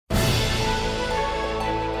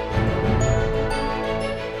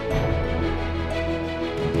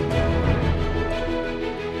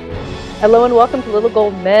Hello and welcome to Little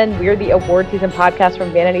Gold Men. We're the award season podcast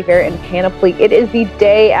from Vanity Fair and Panoply. It is the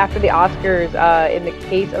day after the Oscars. In the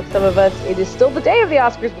case of some of us, it is still the day of the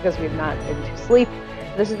Oscars because we've not been to sleep.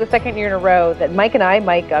 This is the second year in a row that Mike and I,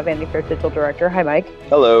 Vanity Fair digital director. Hi, Mike.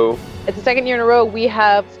 Hello. It's the second year in a row we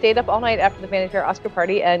have stayed up all night after the Vanity Fair Oscar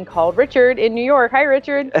party and called Richard in New York. Hi,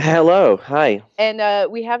 Richard. Hello. Hi.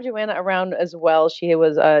 And we have Joanna around as well. She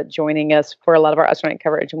was joining us for a lot of our Oscar night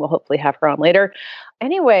coverage, and we'll hopefully have her on later.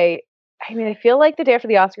 Anyway, I mean, I feel like the day after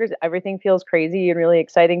the Oscars, everything feels crazy and really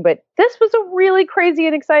exciting, but this was a really crazy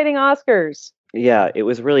and exciting Oscars. Yeah, it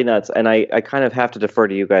was really nuts. And I kind of have to defer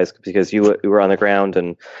to you guys because you were on the ground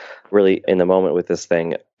and really in the moment with this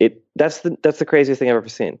thing. That's the craziest thing I've ever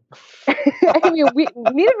seen. I mean,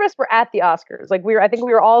 neither of us were at the Oscars. I think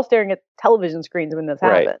we were all staring at television screens when this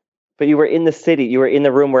happened. Right. But you were in the city. You were in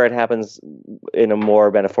the room where it happens in a more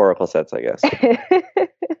metaphorical sense, I guess.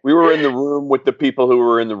 We were in the room with the people who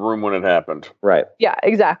were in the room when it happened. Right. Yeah,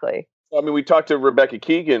 exactly. I mean, we talked to Rebecca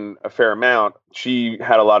Keegan a fair amount. She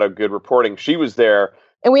had a lot of good reporting. She was there.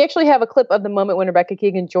 And we actually have a clip of the moment when Rebecca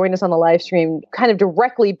Keegan joined us on the live stream, kind of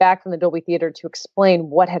directly back from the Dolby Theater to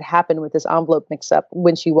explain what had happened with this envelope mix-up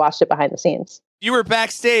when she watched it behind the scenes. You were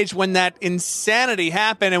backstage when that insanity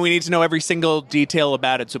happened, and we need to know every single detail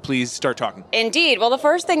about it, so please start talking. Indeed. Well, the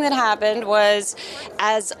first thing that happened was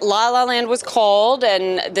as La La Land was called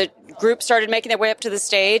and the group started making their way up to the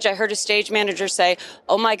stage, I heard a stage manager say,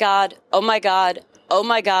 "Oh my God, oh my God, oh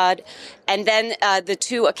my God." And then the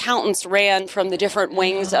two accountants ran from the different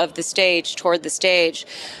wings of the stage toward the stage.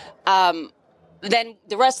 Then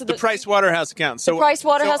the rest of the Price Waterhouse account. So, Price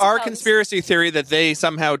Waterhouse our accountants. conspiracy theory that they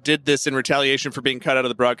somehow did this in retaliation for being cut out of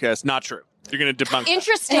the broadcast, not true. You're going to debunk that.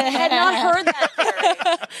 Interesting. Had not heard that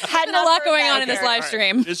theory. Had a lot going on in this live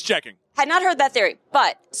stream. Just checking. Had not heard that theory.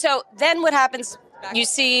 But so then what happens? You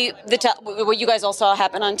see what you guys all saw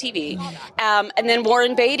happen on TV. And then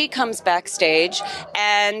Warren Beatty comes backstage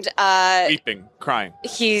and Weeping, crying.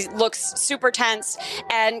 he looks super tense.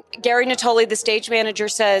 And Gary Natoli, the stage manager,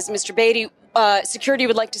 says, "Mr. Beatty, security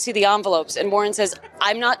would like to see the envelopes." And Warren says,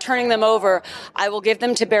 "I'm not turning them over. I will give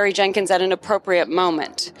them to Barry Jenkins at an appropriate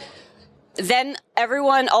moment." Then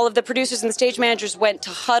everyone, all of the producers and the stage managers went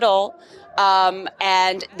to huddle.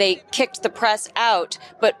 And they kicked the press out.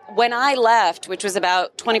 But when I left, which was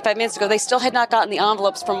about 25 minutes ago, they still had not gotten the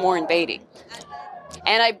envelopes from Warren Beatty.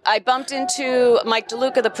 And I bumped into Mike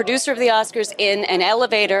DeLuca, the producer of the Oscars, in an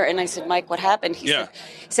elevator, and I said, "Mike, what happened?" He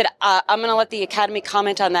said, "I'm going to let the Academy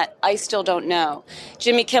comment on that. I still don't know."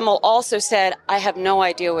 Jimmy Kimmel also said, "I have no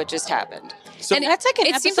idea what just happened." So and that's like an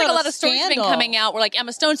it seems like a lot of stories have been coming out where, like,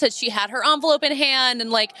 Emma Stone said she had her envelope in hand,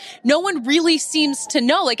 and, like, no one really seems to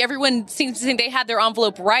know. Like, everyone seems to think they had their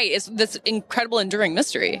envelope right. It's this incredible, enduring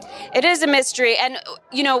mystery. It is a mystery. And,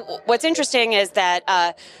 you know, what's interesting is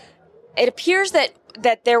that it appears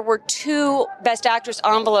that there were two Best Actress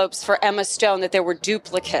envelopes for Emma Stone, that there were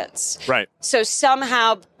duplicates. Right. So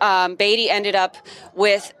somehow Beatty ended up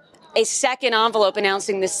with a second envelope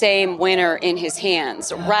announcing the same winner in his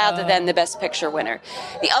hands rather than the Best Picture winner.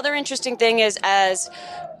 The other interesting thing is, as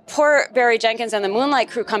poor Barry Jenkins and the Moonlight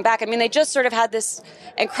crew come back, I mean, they just sort of had this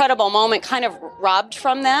incredible moment kind of robbed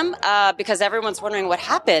from them because everyone's wondering what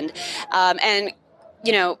happened. And,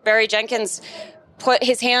 you know, Barry Jenkins put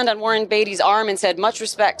his hand on Warren Beatty's arm and said, "Much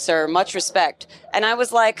respect, sir, much respect." And I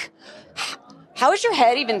was like, how is your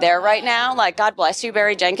head even there right now? Like, God bless you,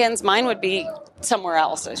 Barry Jenkins. Mine would be somewhere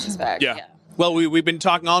else, I suspect. Yeah. Well, we've been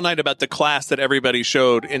talking all night about the class that everybody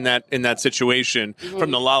showed in that situation,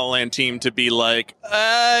 from the La La Land team to be like,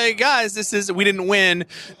 guys, we didn't win,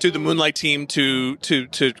 to the Moonlight team to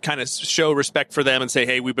kind of show respect for them and say,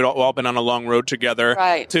 hey, we've all been on a long road together.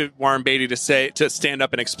 Right. To Warren Beatty to stand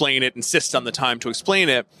up and explain it, insist on the time to explain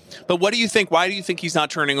it. But what do you think? Why do you think he's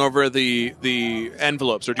not turning over the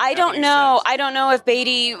envelopes? Or I don't know. I don't know if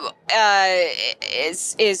Beatty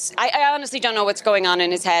is. I honestly don't know what's going on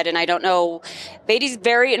in his head, and I don't know. Beatty's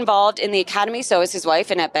very involved in the Academy. So is his wife,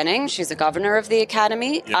 Annette Bening. She's the governor of the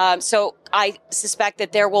Academy. Yeah. So I suspect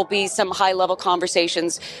that there will be some high-level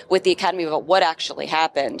conversations with the Academy about what actually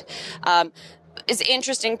happened. It's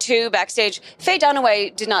interesting, too, backstage, Faye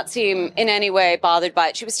Dunaway did not seem in any way bothered by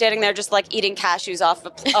it. She was standing there just, like, eating cashews off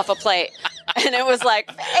a plate. And it was like,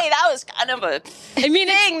 hey, that was kind of a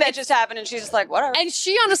thing that just happened. And she's just like, whatever. And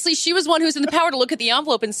she was one who's in the power to look at the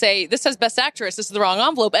envelope and say, this says Best Actress, this is the wrong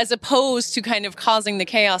envelope, as opposed to kind of causing the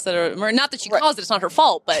chaos not that she caused it, it's not her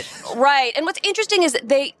fault, but. Right. And what's interesting is that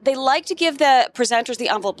they like to give the presenters the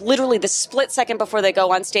envelope literally the split second before they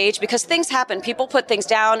go on stage, because things happen. People put things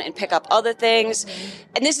down and pick up other things.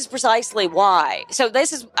 And this is precisely why. So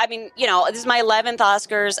this is my 11th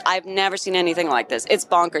Oscars. I've never seen anything like this. It's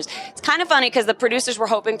bonkers. It's kind of funny because the producers were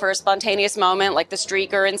hoping for a spontaneous moment like the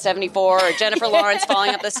streaker in 74 or Jennifer Lawrence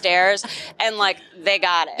falling up the stairs, and they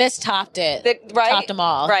got it. This topped it. Topped them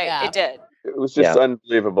all. Right, yeah. It did. It was just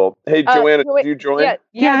unbelievable. Hey, Joanna, did you join?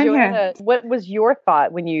 Yeah, Joanna. What was your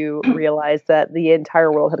thought when you realized that the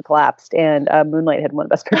entire world had collapsed and Moonlight had won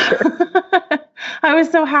Best Picture? I was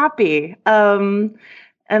so happy.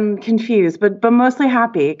 And confused, but mostly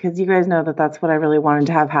happy, because you guys know that that's what I really wanted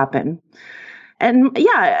to have happen. And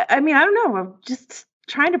yeah, I mean, I don't know. I'm just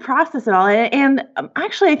trying to process it all. And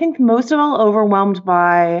actually, I think most of all overwhelmed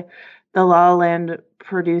by the La La Land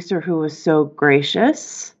producer, who was so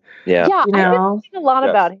gracious. Yeah, I've been thinking a lot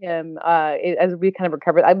about him as we kind of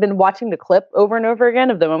recovered. I've been watching the clip over and over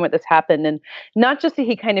again of the moment this happened, and not just that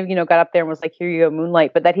he kind of got up there and was like, "Here you go,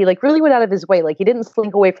 Moonlight," but that he really went out of his way. He didn't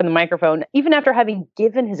slink away from the microphone, even after having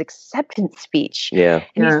given his acceptance speech. Yeah,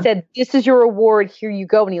 and he said, "This is your award. Here you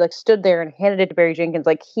go," and he stood there and handed it to Barry Jenkins.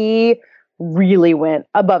 He really went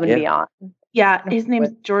above and beyond. Yeah, his name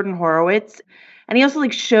is Jordan Horowitz. And he also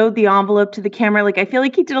showed the envelope to the camera. I feel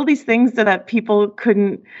like he did all these things so that people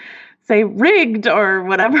couldn't say rigged or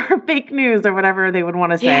whatever, fake news or whatever they would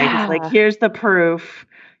want to say. Yeah. He's here's the proof.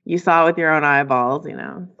 You saw it with your own eyeballs,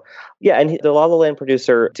 Yeah, and the La La Land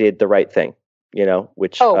producer did the right thing,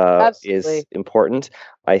 which is important.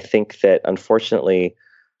 I think that unfortunately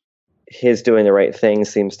his doing the right thing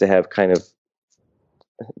seems to have kind of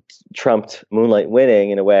trumped Moonlight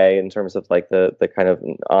winning in a way, in terms of the kind of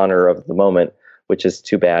honor of the moment, which is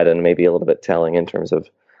too bad and maybe a little bit telling in terms of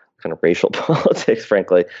kind of racial politics,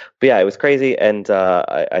 frankly. But yeah, it was crazy. And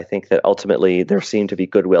I think that ultimately there seemed to be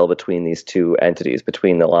goodwill between these two entities,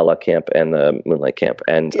 between the La La camp and the Moonlight camp.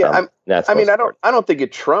 And that's I don't think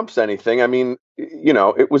it trumps anything. I mean,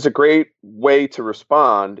 it was a great way to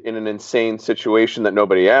respond in an insane situation that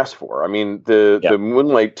nobody asked for. I mean, the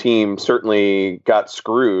Moonlight team certainly got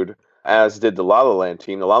screwed, as did the La La Land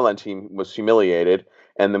team. The La La Land team was humiliated,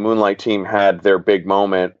 and the Moonlight team had their big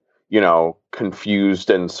moment, confused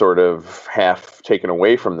and sort of half taken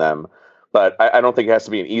away from them. But I don't think it has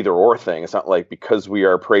to be an either or thing. It's not because we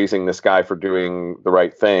are praising this guy for doing the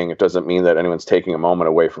right thing, it doesn't mean that anyone's taking a moment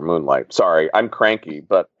away from Moonlight. Sorry, I'm cranky,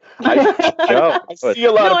 but I see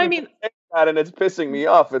a lot of people saying that, and it's pissing me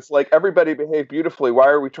off. It's everybody behaved beautifully. Why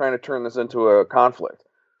are we trying to turn this into a conflict?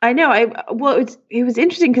 I know. It was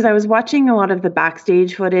interesting because I was watching a lot of the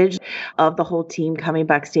backstage footage of the whole team coming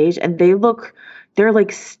backstage, and they're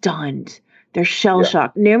stunned. They're shell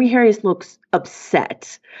shocked. Naomi Harris looks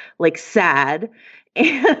upset, sad,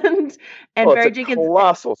 and Barry Jenkins,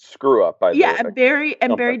 colossal screw up. By the way,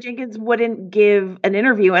 Barry Jenkins wouldn't give an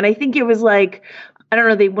interview, and I think it was I don't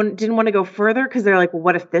know, they didn't want to go further because they're well,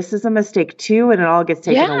 what if this is a mistake too, and it all gets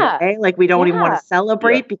taken away? We don't even want to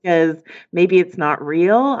celebrate because maybe it's not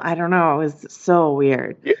real. I don't know. It was so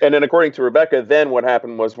weird. Yeah, and then according to Rebecca, then what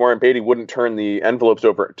happened was Warren Beatty wouldn't turn the envelopes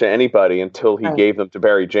over to anybody until he gave them to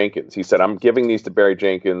Barry Jenkins. He said, "I'm giving these to Barry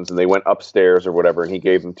Jenkins," and they went upstairs or whatever, and he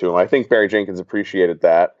gave them to him. I think Barry Jenkins appreciated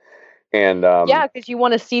that. And because you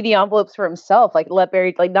want to see the envelopes for himself, let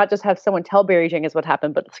Barry, not just have someone tell Barry Jenkins what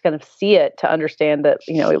happened, but kind of see it to understand that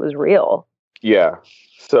it was real. Yeah.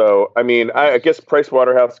 So I mean, I guess Price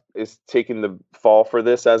Waterhouse is taking the fall for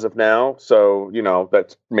this as of now. So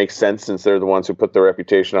that makes sense, since they're the ones who put their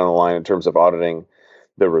reputation on the line in terms of auditing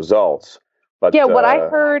the results. But what I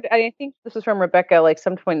heard, I think this was from Rebecca,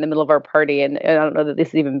 some point in the middle of our party, and I don't know that this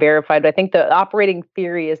is even verified, but I think the operating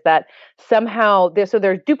theory is that somehow there's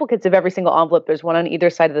duplicates of every single envelope. There's one on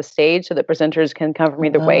either side of the stage so that presenters can come from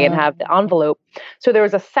either way and have the envelope. So there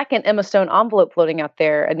was a second Emma Stone envelope floating out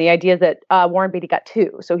there, and the idea is that Warren Beatty got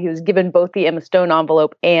two. So he was given both the Emma Stone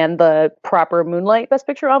envelope and the proper Moonlight Best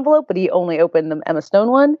Picture envelope, but he only opened the Emma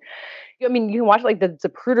Stone one. I mean, you can watch the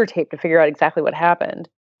Zapruder tape to figure out exactly what happened.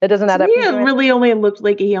 It doesn't add up. Yeah, it really only looked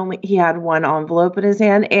like he had one envelope in his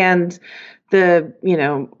hand, and the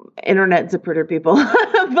internet Zapruder people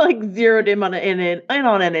have zeroed in on it, and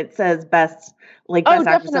it says best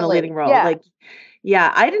actress in a leading role.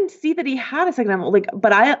 Yeah. I didn't see that he had a second envelope.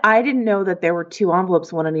 But I didn't know that there were two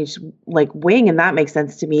envelopes, one on each wing, and that makes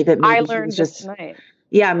sense to me. That maybe I learned just tonight.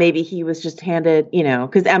 yeah, maybe he was just handed,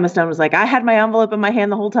 because Emma Stone was like, I had my envelope in my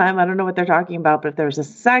hand the whole time. I don't know what they're talking about, but if there's a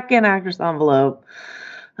second actress envelope,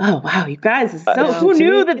 oh wow, you guys! Who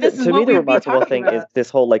knew that this is what we'd be talking about? To me, the remarkable thing is this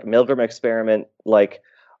whole Milgram experiment.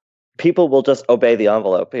 People will just obey the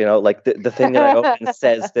envelope. The thing that I open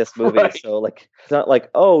says this movie. Right. So it's not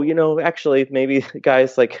actually maybe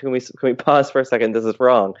guys, can we pause for a second? This is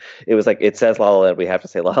wrong. It was it says La La Land. We have to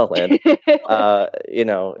say La La Land.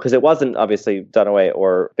 Because it wasn't obviously Dunaway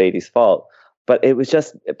or Beatty's fault, but it was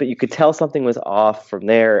but you could tell something was off from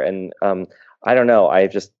there. And I don't know.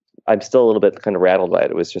 I'm still a little bit kind of rattled by it.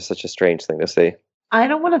 It was just such a strange thing to see. I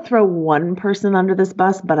don't want to throw one person under this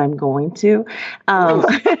bus, but I'm going to.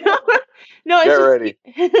 No, it's ready.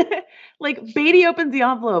 Beatty opens the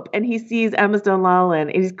envelope and he sees Emma Stone La La Land.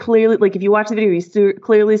 And he's clearly, if you watch the video, he's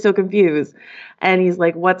clearly so confused. And he's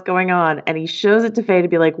like, what's going on? And he shows it to Faye to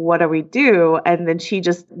be like, what do we do? And then she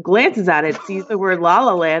just glances at it, sees the word La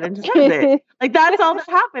La Land, and just says it. That's all that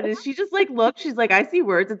happened. Is she just looks, she's like, I see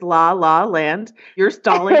words. It's La La Land. You're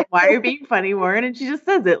stalling. Why are you being funny, Warren? And she just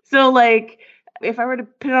says it. So if I were to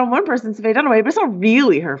put it on one person, it's Faye Dunaway, but it's not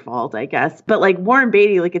really her fault, I guess. But Warren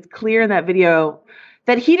Beatty, it's clear in that video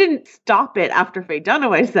that he didn't stop it after Faye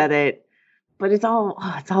Dunaway said it. But it's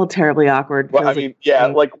all terribly awkward. Well, what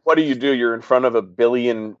do you do? You're in front of 1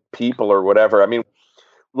 billion people or whatever. I mean,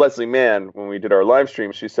 Leslie Mann, when we did our live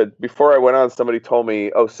stream, she said, before I went on, somebody told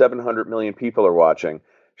me, 700 million people are watching.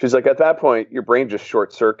 She's like, at that point, your brain just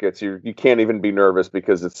short circuits. You can't even be nervous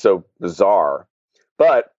because it's so bizarre.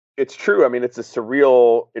 But it's true. I mean, it's a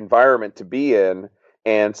surreal environment to be in.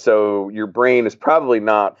 And so your brain is probably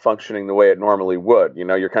not functioning the way it normally would.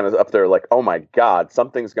 You're kind of up there oh my God,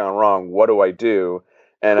 something's gone wrong. What do I do?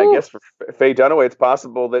 And I guess for Faye Dunaway, it's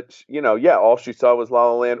possible that, all she saw was La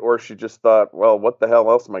La Land, or she just thought, well, what the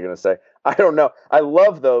hell else am I going to say? I don't know. I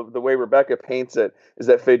love, though, the way Rebecca paints it is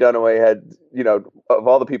that Faye Dunaway had, of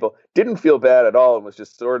all the people, didn't feel bad at all and was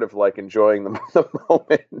just sort of enjoying the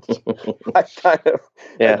moment. I kind of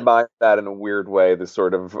admire that in a weird way, this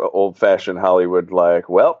sort of old-fashioned Hollywood,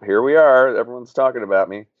 well, here we are. Everyone's talking about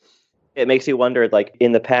me. It makes you wonder,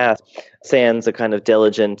 in the past, sans a kind of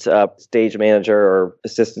diligent stage manager or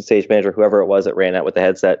assistant stage manager, whoever it was that ran out with the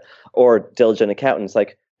headset, or diligent accountants,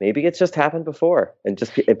 maybe it's just happened before, and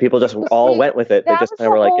people just all went with it. They just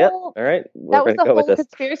kind of were yep, all right, we're going to go with this. That was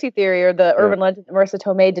the whole conspiracy theory, or the urban legend that Marissa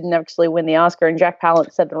Tomei didn't actually win the Oscar, and Jack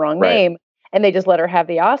Palance said the wrong name. And they just let her have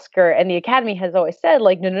the Oscar. And the Academy has always said,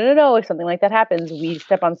 no. If something like that happens, we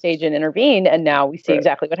step on stage and intervene. And now we see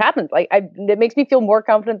exactly what happens. It makes me feel more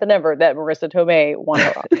confident than ever that Marissa Tomei won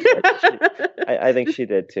her Oscar. I think she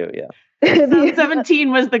did too. Yeah.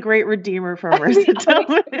 2017 was the great redeemer for Marissa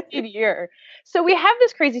Tomei. Year. So we have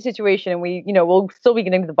this crazy situation, and we'll still be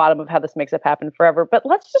getting to the bottom of how this mix-up happened forever. But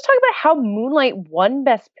let's just talk about how Moonlight won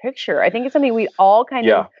Best Picture. I think it's something we all kind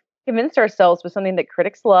of convinced ourselves was something that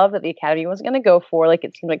critics love, that the Academy wasn't going to go for. It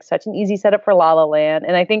seemed like such an easy setup for La La Land.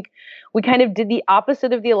 And I think we kind of did the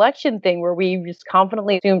opposite of the election thing, where we just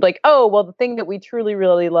confidently assumed the thing that we truly,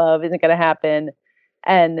 really love isn't going to happen.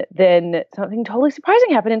 And then something totally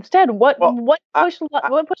surprising happened instead. What pushed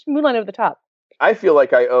Moonlight over the top? I feel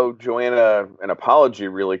like I owe Joanna an apology,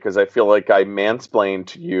 really, because I feel like I mansplained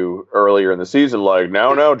to you earlier in the season,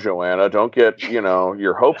 no, Joanna, don't get,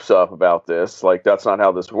 your hopes up about this. That's not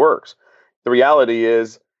how this works. The reality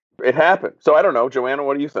is it happened. So I don't know. Joanna,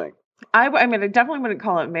 what do you think? I definitely wouldn't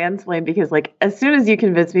call it mansplain, because as soon as you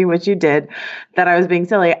convinced me, which you did, that I was being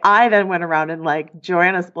silly, I then went around and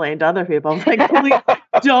Joanna-splained to other people. I was like, please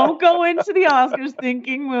don't go into the Oscars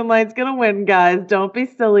thinking Moonlight's going to win, guys. Don't be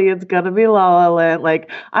silly. It's going to be La La Land.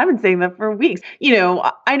 I've been saying that for weeks.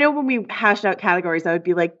 I know when we hashed out categories, I would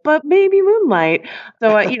be but maybe Moonlight.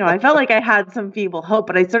 So, I felt like I had some feeble hope,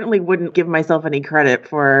 but I certainly wouldn't give myself any credit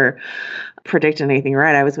for predicting anything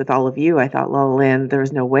right. I was with all of you. I thought La La Land, there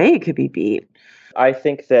was no way it could be beat. I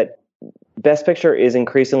think that Best Picture is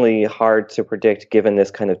increasingly hard to predict given this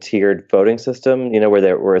kind of tiered voting system,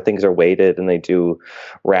 where things are weighted and they do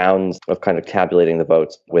rounds of kind of tabulating the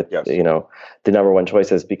votes with, the number one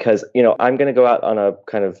choices. Because, I'm going to go out on a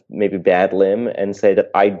kind of maybe bad limb and say that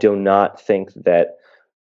I do not think that,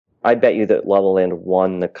 I bet you that La La Land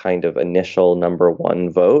won the kind of initial number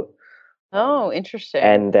one vote. Oh, interesting.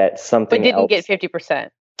 And that something else... But didn't get 50%.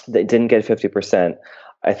 They didn't get 50%.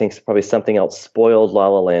 I think probably something else spoiled La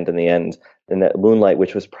La Land in the end, and that Moonlight,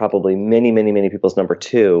 which was probably many, many, many people's number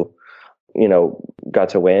two, got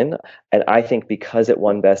to win. And I think because it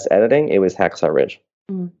won Best Editing, it was Hacksaw Ridge.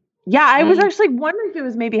 Mm. Yeah, I was actually wondering if it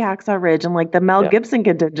was maybe Hacksaw Ridge and the Mel Gibson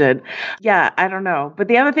contingent. Yeah, I don't know. But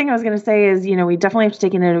the other thing I was going to say is, we definitely have to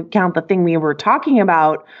take into account the thing we were talking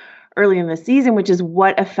about early in the season, which is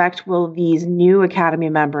what effect will these new Academy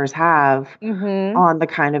members have on the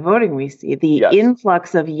kind of voting we see? The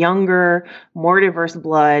influx of younger, more diverse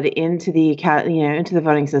blood into the into the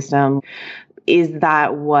voting system. Is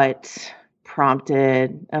that what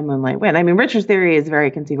prompted a Moonlight win? I mean, Richard's theory is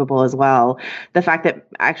very conceivable as well. The fact that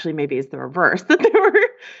actually maybe it's the reverse, that there were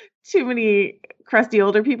too many crusty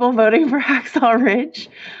older people voting for Hacksaw Ridge.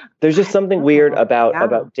 There's just something weird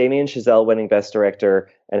about Damien Chazelle winning Best Director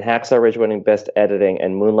and Hacksaw Ridge winning Best Editing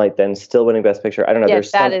and Moonlight then still winning Best Picture. I don't know. Yeah,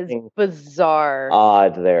 there's that something is bizarre.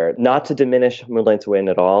 Odd there. Not to diminish Moonlight's win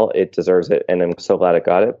at all. It deserves it, and I'm so glad it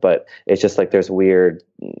got it. But it's just like there's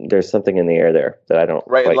something in the air there that I don't.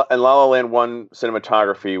 Right, and La La Land won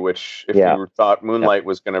cinematography, which if you thought Moonlight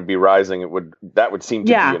was going to be rising, that would seem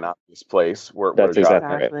to be an obvious place where that's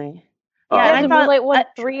exactly right. Yeah, and Moonlight won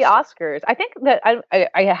 3 Oscars. I think that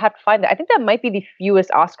I have to find that. I think that might be the fewest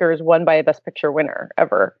Oscars won by a Best Picture winner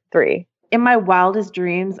ever. 3. In my wildest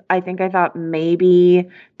dreams, I think I thought maybe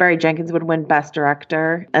Barry Jenkins would win Best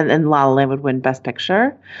Director and La La Land would win Best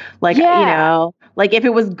Picture. Like, like if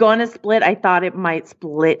it was gonna split, I thought it might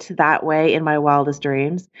split that way in my wildest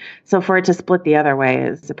dreams. So for it to split the other way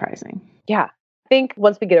is surprising. Yeah. I think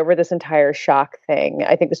once we get over this entire shock thing,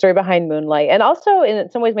 I think the story behind Moonlight, and also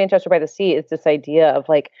in some ways Manchester by the Sea, is this idea of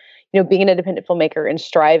like, being an independent filmmaker and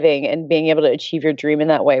striving and being able to achieve your dream in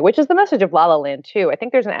that way, which is the message of La La Land too. I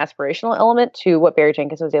think there's an aspirational element to what Barry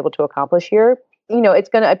Jenkins was able to accomplish here. It's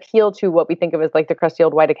going to appeal to what we think of as like the crusty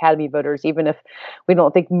old white Academy voters, even if we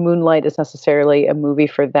don't think Moonlight is necessarily a movie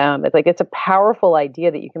for them. It's like, it's a powerful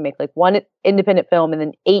idea that you can make like one independent film and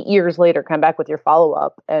then 8 years later come back with your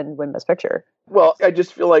follow-up and win Best Picture. Well, I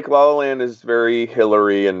just feel like La La Land is very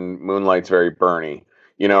Hillary and Moonlight's very Bernie.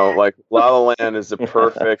 Like La La Land is a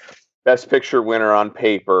perfect Best Picture winner on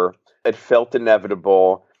paper. It felt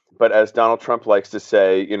inevitable. But as Donald Trump likes to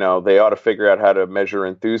say, they ought to figure out how to measure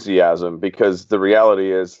enthusiasm, because the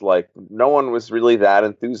reality is, like, no one was really that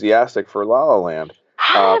enthusiastic for La La Land.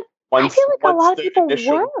 I feel like a lot of people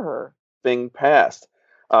were. Thing passed.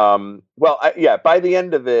 By the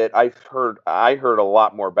end of it, I heard a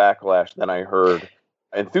lot more backlash than I heard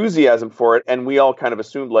enthusiasm for it, and we all kind of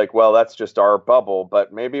assumed like, well, that's just our bubble,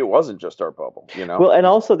 but maybe it wasn't just our bubble, Well, and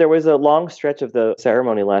also there was a long stretch of the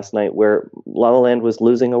ceremony last night where La La Land was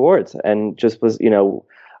losing awards and just was,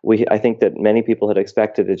 I think that many people had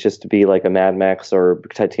expected it just to be like a Mad Max or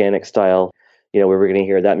Titanic style, we were going to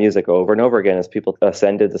hear that music over and over again as people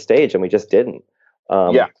ascended the stage, and we just didn't.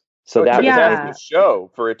 So that was the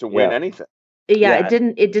show for it to win anything. Yeah,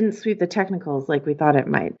 it didn't sweep the technicals like we thought it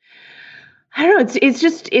might. I don't know.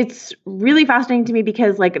 It's really fascinating to me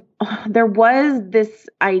because like there was this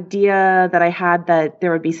idea that I had that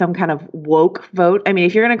there would be some kind of woke vote. I mean,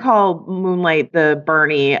 if you're going to call Moonlight the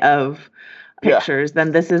Bernie of pictures,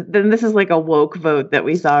 then this is like a woke vote that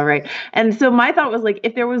we saw, right? And so my thought was like,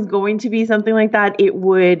 if there was going to be something like that, it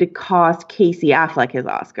would cost Casey Affleck his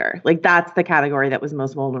Oscar. Like that's the category that was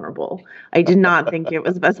most vulnerable. I did not think it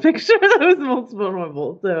was Best Picture that was most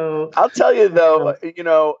vulnerable. So I'll tell you though,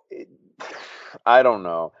 I don't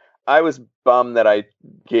know. I was bummed that I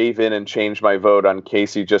gave in and changed my vote on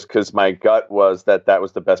Casey just because my gut was that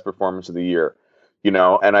was the best performance of the year,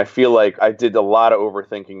 and I feel like I did a lot of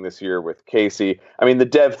overthinking this year with Casey. I mean, the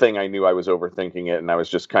Dev thing, I knew I was overthinking it and I was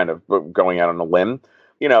just kind of going out on a limb.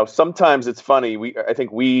 Sometimes it's funny. I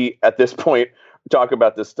think we at this point talk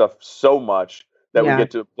about this stuff so much that we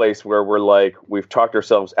get to a place where we're like, we've talked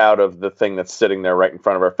ourselves out of the thing that's sitting there right in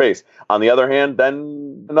front of our face. On the other hand,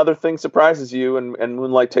 then another thing surprises you and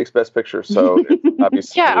Moonlight takes Best Picture. So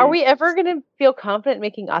obviously. Yeah, are we ever going to feel confident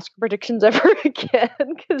making Oscar predictions ever again?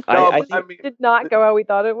 Because it did not go how we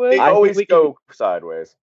thought it would. They always go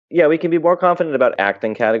sideways. Yeah, we can be more confident about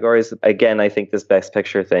acting categories. Again, I think this Best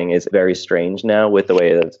Picture thing is very strange now with the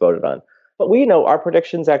way that it's voted on. But our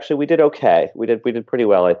predictions, actually, we did okay. We did pretty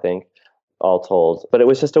well, I think, all told. But it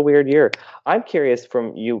was just a weird year. I'm curious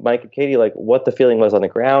from you, Mike and Katie, like what the feeling was on the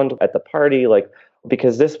ground at the party, like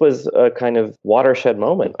because this was a kind of watershed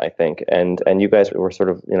moment, I think, and you guys were sort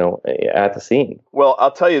of at the scene. Well,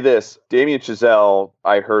 I'll tell you this: Damien Chazelle,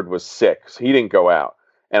 I heard, was sick, so he didn't go out,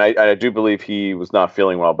 and I do believe he was not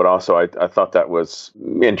feeling well. But also, I thought that was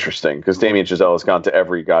interesting because Damien Chazelle has gone to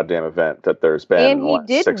every goddamn event that there's been in the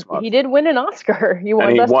last 6 months. He did win an Oscar. He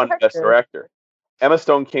won Best Director. Emma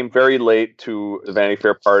Stone came very late to the Vanity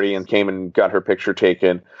Fair party and came and got her picture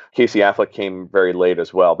taken. Casey Affleck came very late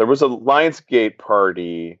as well. There was a Lionsgate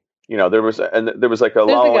party. There was like a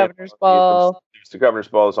governor's ball. There's the governor's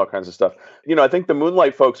ball. There's all kinds of stuff. I think the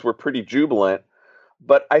Moonlight folks were pretty jubilant,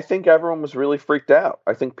 but I think everyone was really freaked out.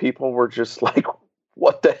 I think people were just like,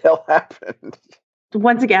 "What the hell happened?"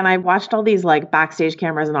 once again, I watched all these like backstage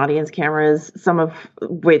cameras and audience cameras, some of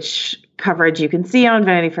which coverage you can see on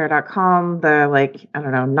VanityFair.com, the like, I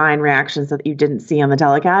don't know, 9 reactions that you didn't see on the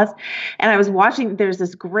telecast. And I was watching, there's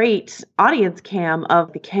this great audience cam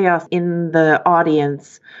of the chaos in the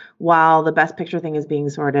audience while the Best Picture thing is being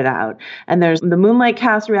sorted out. And there's the Moonlight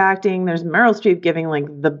cast reacting. There's Meryl Streep giving like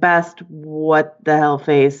the best what the hell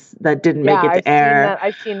face that didn't make it to air.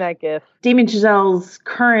 I've seen that gif. Damien Chazelle's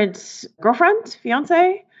current girlfriend,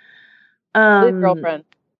 fiance? Girlfriend.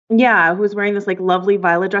 Yeah, who was wearing this like lovely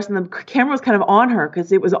violet dress, and the camera was kind of on her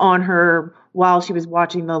because it was on her while she was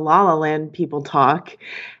watching the La La Land people talk.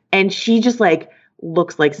 And she just like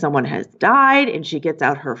looks like someone has died, and she gets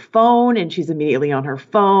out her phone and she's immediately on her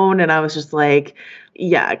phone. And I was just like,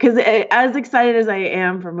 yeah, because as excited as I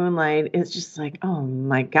am for Moonlight, it's just like, oh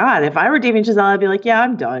my God, if I were Damien Chazelle, I'd be like, yeah,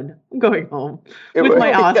 I'm done. I'm going home with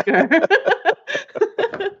my Oscar.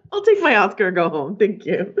 I'll take my Oscar and go home. Thank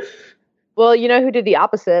you. Well, you know who did the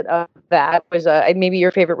opposite of that was maybe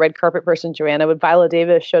your favorite red carpet person, Joanna, when Viola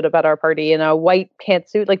Davis showed up at our party in a white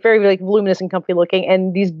pantsuit, like very like voluminous and comfy looking,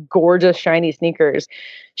 and these gorgeous shiny sneakers.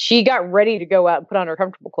 She got ready to go out and put on her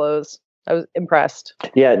comfortable clothes. I was impressed.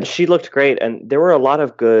 Yeah, she looked great, and there were a lot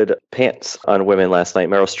of good pants on women last night.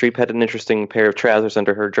 Meryl Streep had an interesting pair of trousers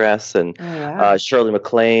under her dress, and Shirley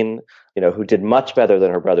MacLaine, who did much better than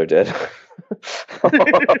her brother did.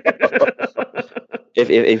 If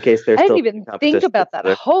in case there's I didn't even think about that.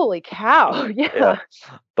 Holy cow. Yeah.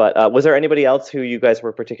 But was there anybody else who you guys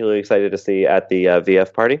were particularly excited to see at the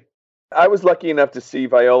VF party? I was lucky enough to see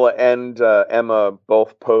Viola and Emma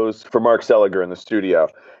both pose for Mark Seliger in the studio.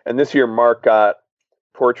 And this year, Mark got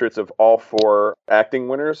portraits of all 4 acting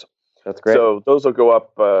winners. That's great. So those will go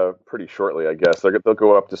up pretty shortly, I guess. They'll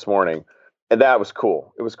go up this morning. And that was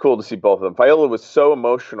cool. It was cool to see both of them. Viola was so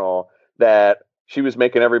emotional that she was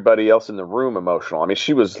making everybody else in the room emotional. I mean,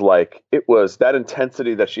 she was like, it was that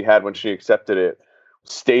intensity that she had when she accepted it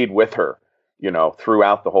stayed with her,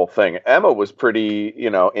 throughout the whole thing. Emma was pretty,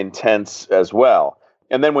 intense as well.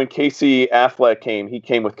 And then when Casey Affleck came, he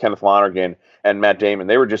came with Kenneth Lonergan and Matt Damon.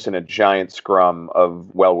 They were just in a giant scrum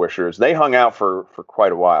of well-wishers. They hung out for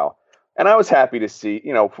quite a while. And I was happy to see,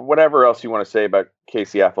 for whatever else you want to say about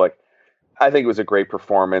Casey Affleck, I think it was a great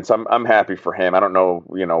performance. I'm happy for him. I don't know,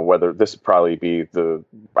 whether this would probably be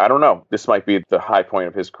I don't know. This might be the high point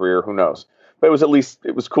of his career. Who knows? But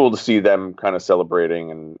it was cool to see them kind of celebrating,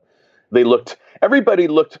 and everybody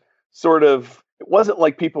looked sort of, it wasn't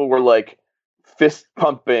like people were like fist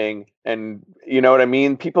pumping and you know what I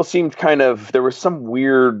mean? People seemed there was some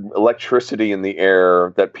weird electricity in the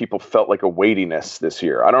air that people felt like a weightiness this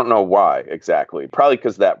year. I don't know why exactly. Probably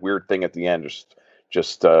because that weird thing at the end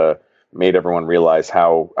just made everyone realize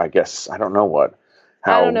how, I don't know,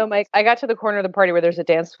 Mike. I got to the corner of the party where there's a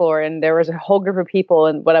dance floor, and there was a whole group of people,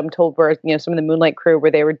 and what I'm told were, some of the Moonlight crew,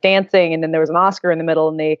 where they were dancing, and then there was an Oscar in the middle,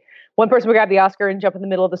 and one person would grab the Oscar and jump in the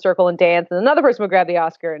middle of the circle and dance, and another person would grab the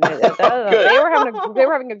Oscar, and they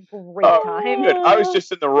were having a great time. Good. I was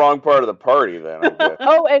just in the wrong part of the party then.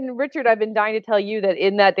 Oh, and Richard, I've been dying to tell you that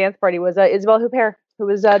in that dance party was Isabelle Huppert, who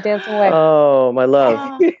was dancing away. Oh, my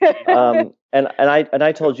love. And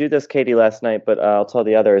I told you this, Katie, last night, but I'll tell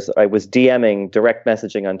the others. I was direct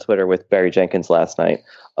messaging on Twitter with Barry Jenkins last night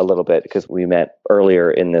a little bit because we met earlier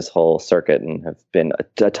in this whole circuit and have been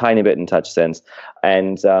a tiny bit in touch since.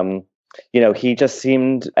 And, he just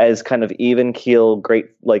seemed as kind of even keel, great,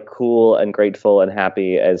 like cool and grateful and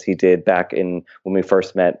happy as he did back when we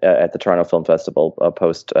first met at the Toronto Film Festival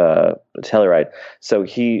post Telluride. So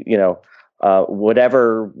he,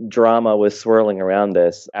 whatever drama was swirling around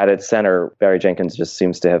this, at its center, Barry Jenkins just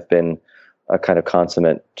seems to have been a kind of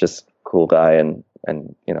consummate, just cool guy. And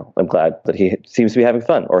I'm glad that he seems to be having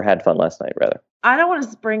fun, or had fun last night, rather. I don't want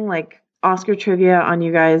to spring like Oscar trivia on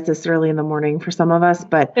you guys this early in the morning for some of us,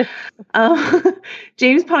 but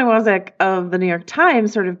James Poniewozik of the New York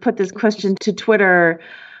Times sort of put this question to Twitter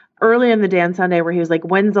early in the day on Sunday, where he was like,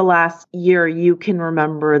 when's the last year you can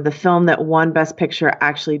remember the film that won Best Picture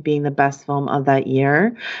actually being the best film of that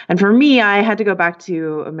year? And for me, I had to go back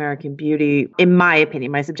to American Beauty, in my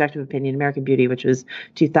opinion, my subjective opinion, American Beauty, which was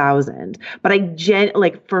 2000. But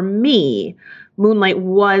for me, Moonlight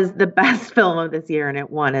was the best film of this year, and it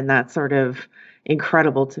won, and that's sort of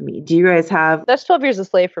incredible to me. Do you guys have... That's 12 Years a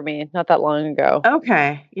Slave for me, not that long ago.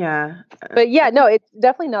 Okay, yeah. But yeah, no, it's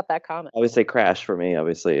definitely not that common. I would say Crash for me,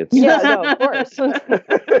 obviously. It's of course.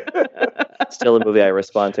 Still a movie I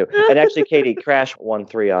respond to. And actually, Katie, Crash won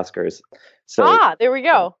 3 Oscars. So, there we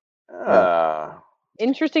go.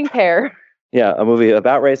 Interesting pair. Yeah, a movie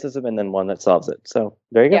about racism and then one that solves it. So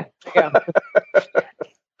there you go. Yeah, there you go.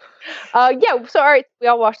 Yeah. So, all right, we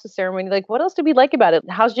all watched the ceremony. Like, what else did we like about it?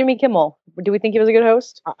 How's Jimmy Kimmel? Do we think he was a good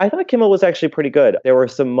host? I thought Kimmel was actually pretty good. There were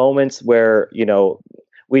some moments where,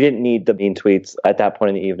 we didn't need the mean tweets at that point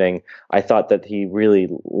in the evening. I thought that he really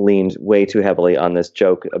leaned way too heavily on this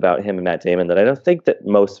joke about him and Matt Damon that I don't think that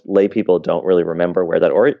most lay people don't really remember where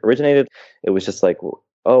that originated. It was just like,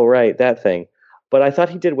 oh, right, that thing. But I thought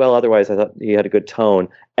he did well otherwise. I thought he had a good tone.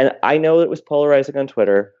 And I know it was polarizing on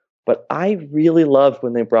Twitter, but I really loved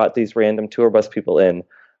when they brought these random tour bus people in.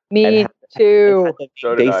 Me too.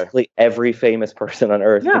 Basically every famous person on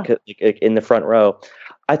earth in the front row.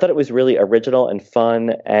 I thought it was really original and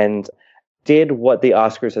fun and did what the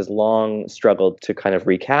Oscars has long struggled to kind of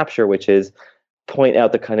recapture, which is point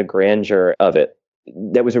out the kind of grandeur of it.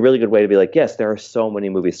 That was a really good way to be like, yes, there are so many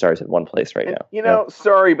movie stars in one place right now.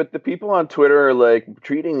 Sorry, but the people on Twitter are like,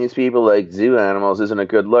 treating these people like zoo animals isn't a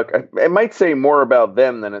good look. It might say more about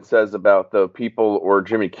them than it says about the people or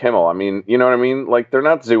Jimmy Kimmel. I mean, you know what I mean? Like, they're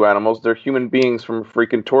not zoo animals. They're human beings from a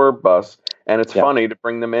freaking tour bus. And it's funny to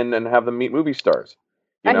bring them in and have them meet movie stars.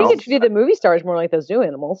 I think it treated the movie stars more like those zoo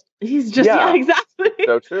animals. He's just, exactly.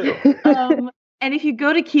 So true. And if you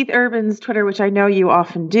go to Keith Urban's Twitter, which I know you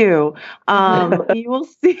often do, you will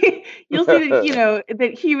see that,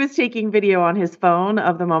 that he was taking video on his phone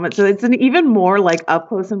of the moment. So it's an even more like up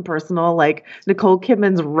close and personal, like Nicole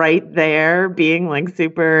Kidman's right there being like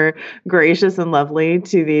super gracious and lovely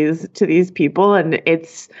to these people. And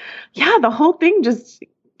it's, the whole thing just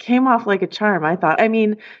came off like a charm, I thought. I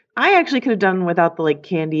mean, I actually could have done without the like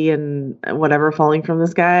candy and whatever falling from the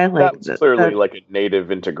sky. Like that was clearly like a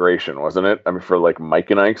native integration, wasn't it? I mean, for like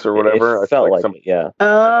Mike and Ike's or whatever. It felt like it, yeah.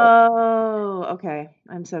 Oh, okay.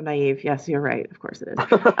 I'm so naive. Yes, you're right. Of course it is.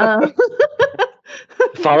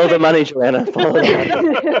 Follow the money, Joanna. Follow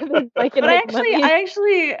the money. But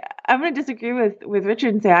I'm going to disagree with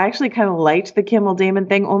Richard and say I actually kind of liked the Kimmel Damon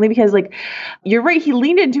thing only because, like, you're right. He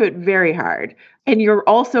leaned into it very hard. And you're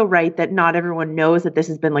also right that not everyone knows that this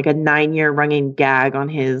has been like a 9-year running gag on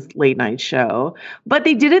his late night show. But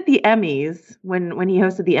they did it at the Emmys when he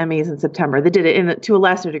hosted the Emmys in September. They did it to a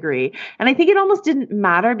lesser degree. And I think it almost didn't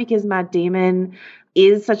matter because Matt Damon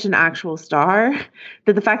is such an actual star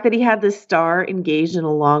that the fact that he had this star engaged in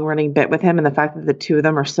a long running bit with him and the fact that the two of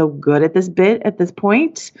them are so good at this bit at this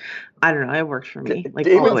point, I don't know, it worked for me. Like,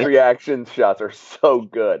 Damon's reaction shots are so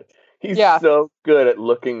good. He's so good at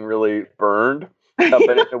looking really burned,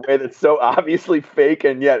 but in a way that's so obviously fake,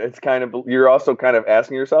 and yet it's kind of, you're also kind of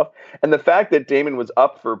asking yourself. And the fact that Damon was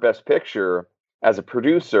up for Best Picture as a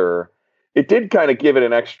producer, it did kind of give it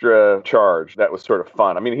an extra charge that was sort of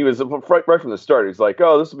fun. I mean, he was right from the start. He's like,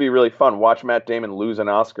 "Oh, this will be really fun. Watch Matt Damon lose an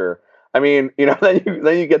Oscar." I mean,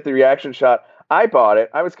 then you get the reaction shot. I bought it.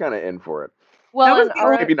 I was kind of in for it. Well,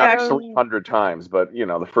 maybe not 300 times, but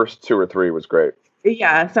the first 2 or 3 was great.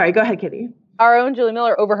 Yeah. Sorry. Go ahead, Kitty. Our own Julie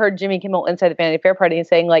Miller overheard Jimmy Kimmel inside the Vanity Fair party and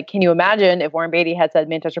saying, like, can you imagine if Warren Beatty had said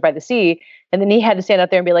Manchester by the Sea, and then he had to stand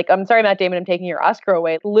out there and be like, "I'm sorry, Matt Damon, I'm taking your Oscar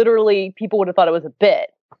away." Literally, people would have thought it was a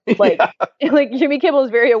bit. Like Jimmy Kimmel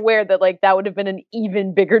is very aware that like that would have been an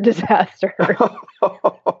even bigger disaster.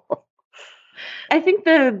 I think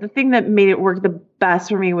the thing that made it work the best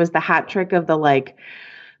for me was the hat trick of the like,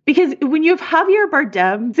 because when you have Javier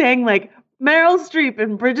Bardem saying like Meryl Streep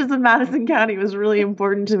in Bridges of Madison County was really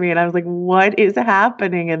important to me. And I was like, what is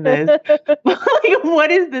happening in this? Like, what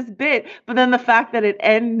is this bit? But then the fact that it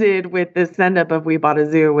ended with this send-up of We Bought a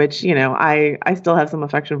Zoo, which, I still have some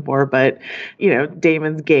affection for, but,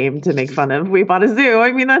 Damon's game to make fun of We Bought a Zoo.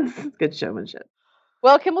 I mean, that's good showmanship.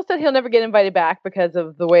 Well, Kimmel said he'll never get invited back because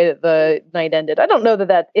of the way that the night ended. I don't know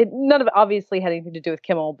none of it obviously had anything to do with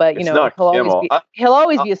Kimmel, but he'll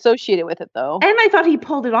always be associated with it though. And I thought he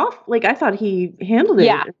pulled it off. Like I thought he handled it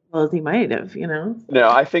as well as he might have, No,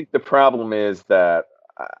 I think the problem is that,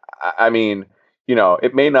 I mean,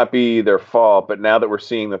 it may not be their fault, but now that we're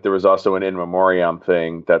seeing that there was also an in memoriam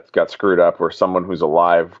thing that got screwed up where someone who's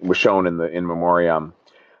alive was shown in the in memoriam.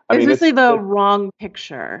 It's really the wrong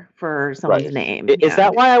picture for someone's name. Is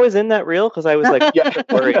that why I was in that reel? Because I was like,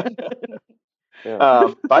 don't worry.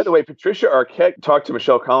 By the way, Patricia Arquette talked to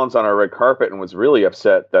Michelle Collins on our red carpet and was really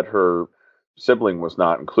upset that her sibling was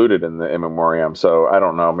not included in the in memoriam. So I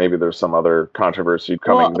don't know. Maybe there's some other controversy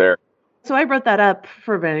coming there. So I brought that up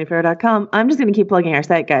for VanityFair.com. I'm just going to keep plugging our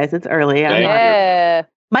site, guys. It's early. Yeah.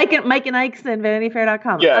 Mike and Ike's and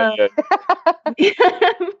VanityFair.com.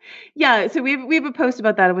 Yeah. So we have a post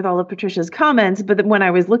about that with all of Patricia's comments. But when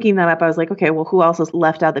I was looking that up, I was like, okay, well, who else was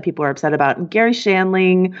left out that people are upset about? And Gary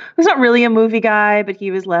Shandling, who's not really a movie guy, but he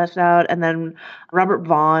was left out. And then Robert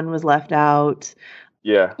Vaughn was left out.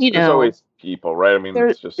 Yeah. There's always people, right? I mean,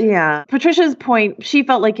 it's just. Yeah. Patricia's point, she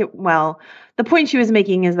felt like the the point she was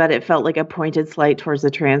making is that it felt like a pointed slight towards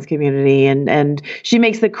the trans community. And she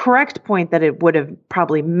makes the correct point that it would have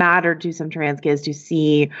probably mattered to some trans kids to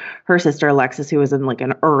see her sister Alexis, who was in like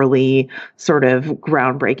an early sort of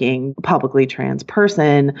groundbreaking publicly trans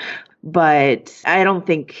person. But I don't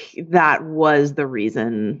think that was the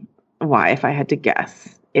reason why, if I had to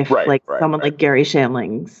guess, if someone like Gary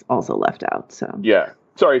Shandling's also left out. So yeah.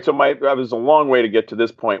 Sorry, so that was a long way to get to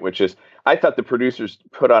this point, which is I thought the producers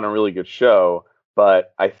put on a really good show,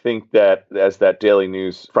 but I think that as that Daily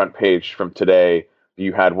News front page from today,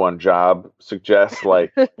 you had one job suggests,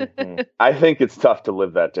 like, I think it's tough to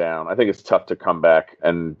live that down. I think it's tough to come back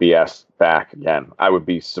and be asked back again. I would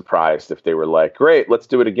be surprised if they were like, great, let's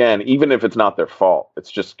do it again, even if it's not their fault.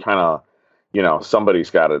 It's just kind of,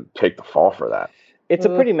 somebody's got to take the fall for that. It's a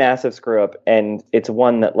pretty massive screw up, and it's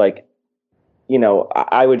one that, like,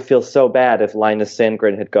 I would feel so bad if Linus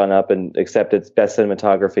Sandgren had gone up and accepted Best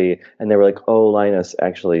Cinematography, and they were like, "Oh, Linus,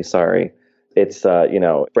 actually, sorry, it's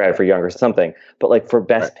Bradford Young or something." But like for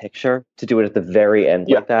Best Picture, to do it at the very end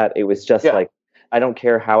like that, it was just like, I don't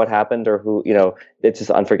care how it happened or who, it's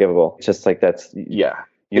just unforgivable. It's just like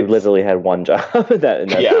you literally had one job.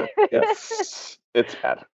 It's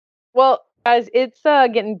bad. Well, guys, it's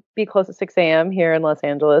getting to be close to 6 a.m. here in Los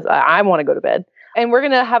Angeles. I want to go to bed. And we're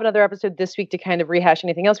going to have another episode this week to kind of rehash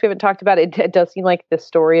anything else we haven't talked about. It does seem like the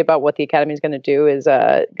story about what the Academy is going to do is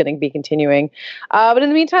going to be continuing. But in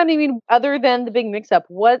the meantime, I mean, other than the big mix-up,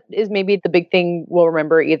 what is maybe the big thing we'll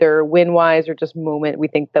remember, either win-wise or just moment we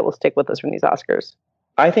think that will stick with us from these Oscars?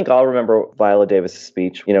 I think I'll remember Viola Davis'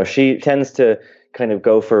 speech. She tends to kind of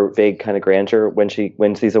go for vague kind of grandeur when she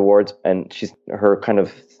wins these awards, and her kind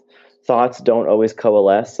of thoughts don't always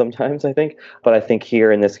coalesce sometimes, I think. But I think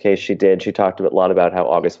here in this case she did. She talked a lot about how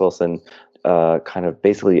August Wilson kind of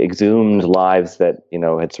basically exhumed lives that,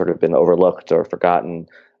 had sort of been overlooked or forgotten.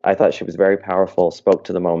 I thought she was very powerful, spoke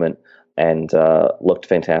to the moment, and looked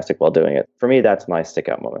fantastic while doing it. For me, that's my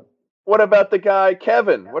stick-out moment. What about the guy,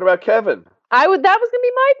 Kevin? What about Kevin? That was going to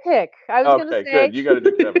be my pick. I was going to say, good. You got to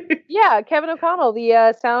do Kevin. Yeah, Kevin O'Connell,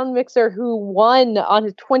 the sound mixer who won on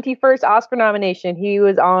his 21st Oscar nomination. He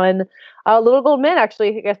was on Little Gold Men,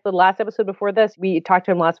 actually. I guess the last episode before this, we talked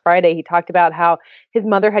to him last Friday. He talked about how his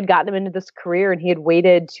mother had gotten him into this career, and he had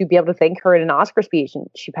waited to be able to thank her in an Oscar speech, and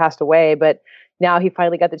she passed away. But now he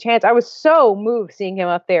finally got the chance. I was so moved seeing him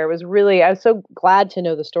up there. I was so glad to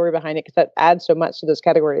know the story behind it, because that adds so much to those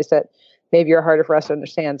categories that maybe are harder for us to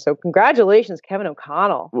understand. So congratulations, Kevin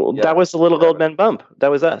O'Connell. Well, that was the Little Gold Men bump. That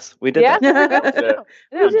was us. We did that.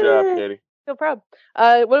 Good job, Katie. So proud.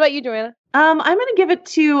 What about you, Joanna? I'm going to give it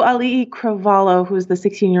to Auli'i Cravalho, who's the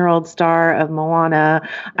 16-year-old star of Moana.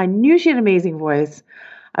 I knew she had an amazing voice.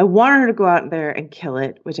 I wanted her to go out there and kill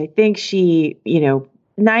it, which I think she,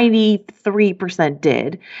 93%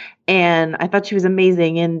 did. And I thought she was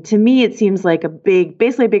amazing. And to me, it seems like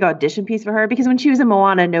basically a big audition piece for her, because when she was in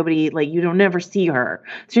Moana, nobody, you don't never see her.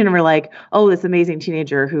 So you're never like, oh, this amazing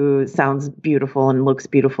teenager who sounds beautiful and looks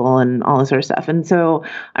beautiful and all this sort of stuff. And so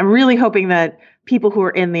I'm really hoping that people who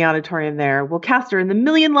are in the auditorium there will cast her in the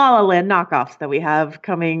million La La Land knockoffs that we have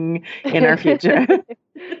coming in our future.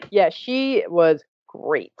 Yeah, she was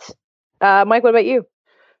great. Mike, what about you?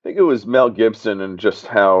 I think it was Mel Gibson, and just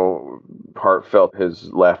how heartfelt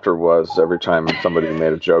his laughter was every time somebody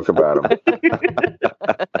made a joke about him.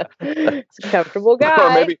 It's a comfortable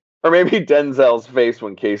guy. Or maybe Denzel's face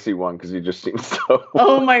when Casey won, because he just seemed so...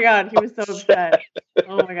 Oh my God, he was so upset.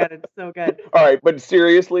 Oh my God, it's so good. All right, but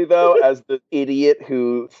seriously though, as the idiot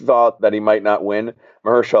who thought that he might not win,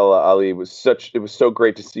 Mahershala Ali it was so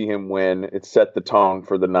great to see him win. It set the tone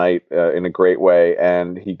for the night in a great way,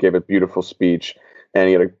 and he gave a beautiful speech. And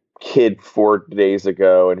he had a kid 4 days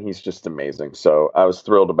ago, and he's just amazing. So I was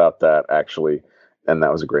thrilled about that, actually. And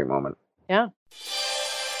that was a great moment. Yeah.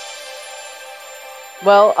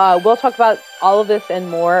 Well, we'll talk about all of this and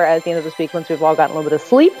more at the end of this week once we've all gotten a little bit of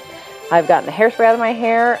sleep. I've gotten the hairspray out of my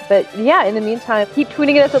hair. But yeah, in the meantime, keep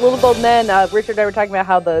tweeting at us at Little Gold Men. Richard and I were talking about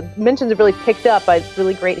how the mentions have really picked up. It's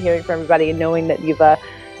really great hearing from everybody and knowing that you've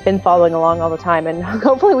been following along all the time. And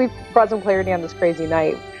hopefully we've brought some clarity on this crazy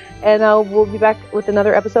night. And we'll be back with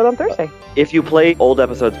another episode on Thursday. If you play old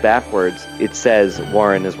episodes backwards, it says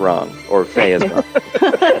Warren is wrong or Faye is wrong.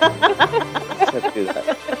 Let's do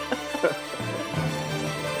that.